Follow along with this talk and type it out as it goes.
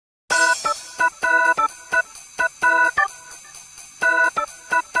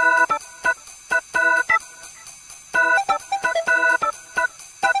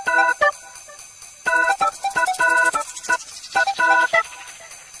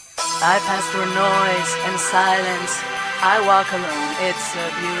I pass through noise and silence. I walk alone, it's a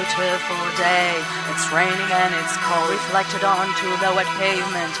beautiful day. It's raining and it's cold, reflected onto the wet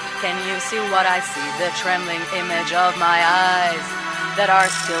pavement. Can you see what I see? The trembling image of my eyes that are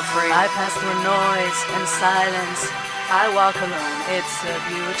still free. I pass through noise and silence. I walk alone, it's a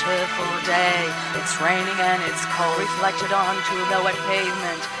beautiful day. It's raining and it's cold, reflected onto the wet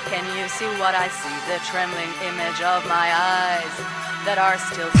pavement. Can you see what I see? The trembling image of my eyes that are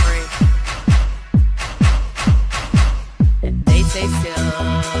still free. And they say still,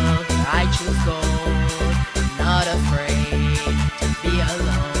 I choose gold. I'm not afraid to be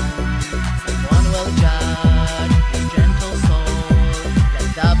alone. Someone will judge his gentle soul. Let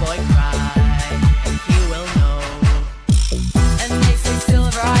the boy cry, and he will know. And they say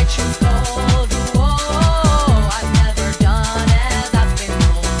silver, I choose gold. Whoa, I've never done as I've been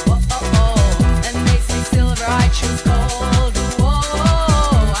told. Whoa, and they say silver, I choose gold.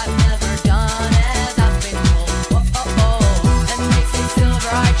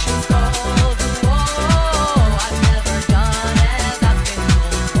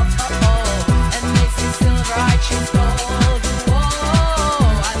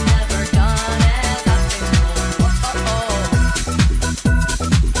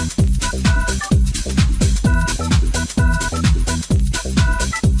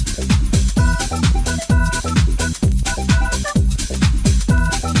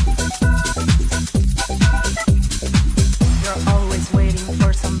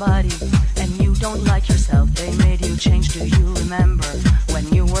 And you don't like yourself, they made you change. Do you remember when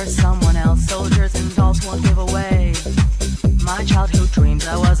you were someone else? Soldiers and dolls won't give away my childhood dreams.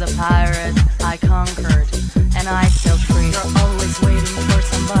 I was a pirate, I conquered, and I sailed free. You're always waiting for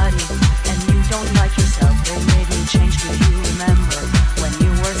somebody, and you don't like yourself, they made you change. Do you remember when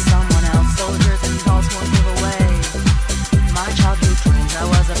you were someone else? Soldiers and dolls won't give away my childhood dreams. I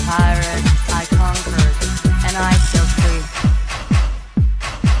was a pirate, I conquered, and I sailed free.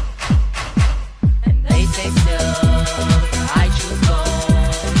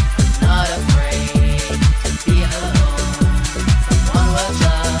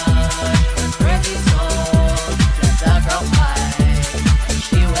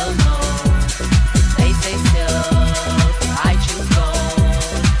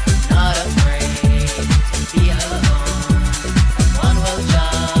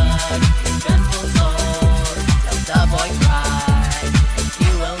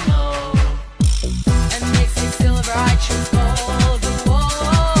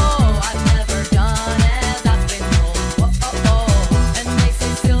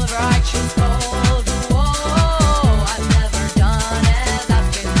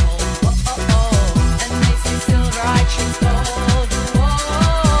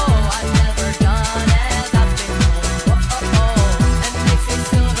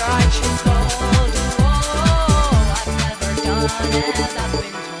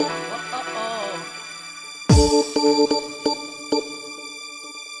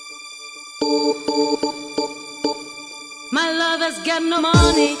 My lover's got no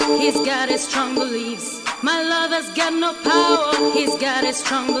money, he's got his strong beliefs. My lover's got no power, he's got his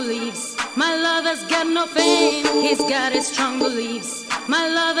strong beliefs. My lover's got no fame, he's got his strong beliefs. My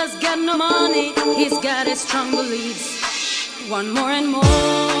lover's got no money, he's got his strong beliefs. Want more and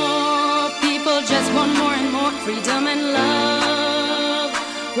more, people just want more and more freedom and love.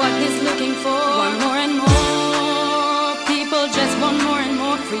 What he's looking for, want more and more, people just want more and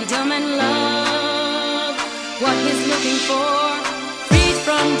more freedom and love. What he's looking for.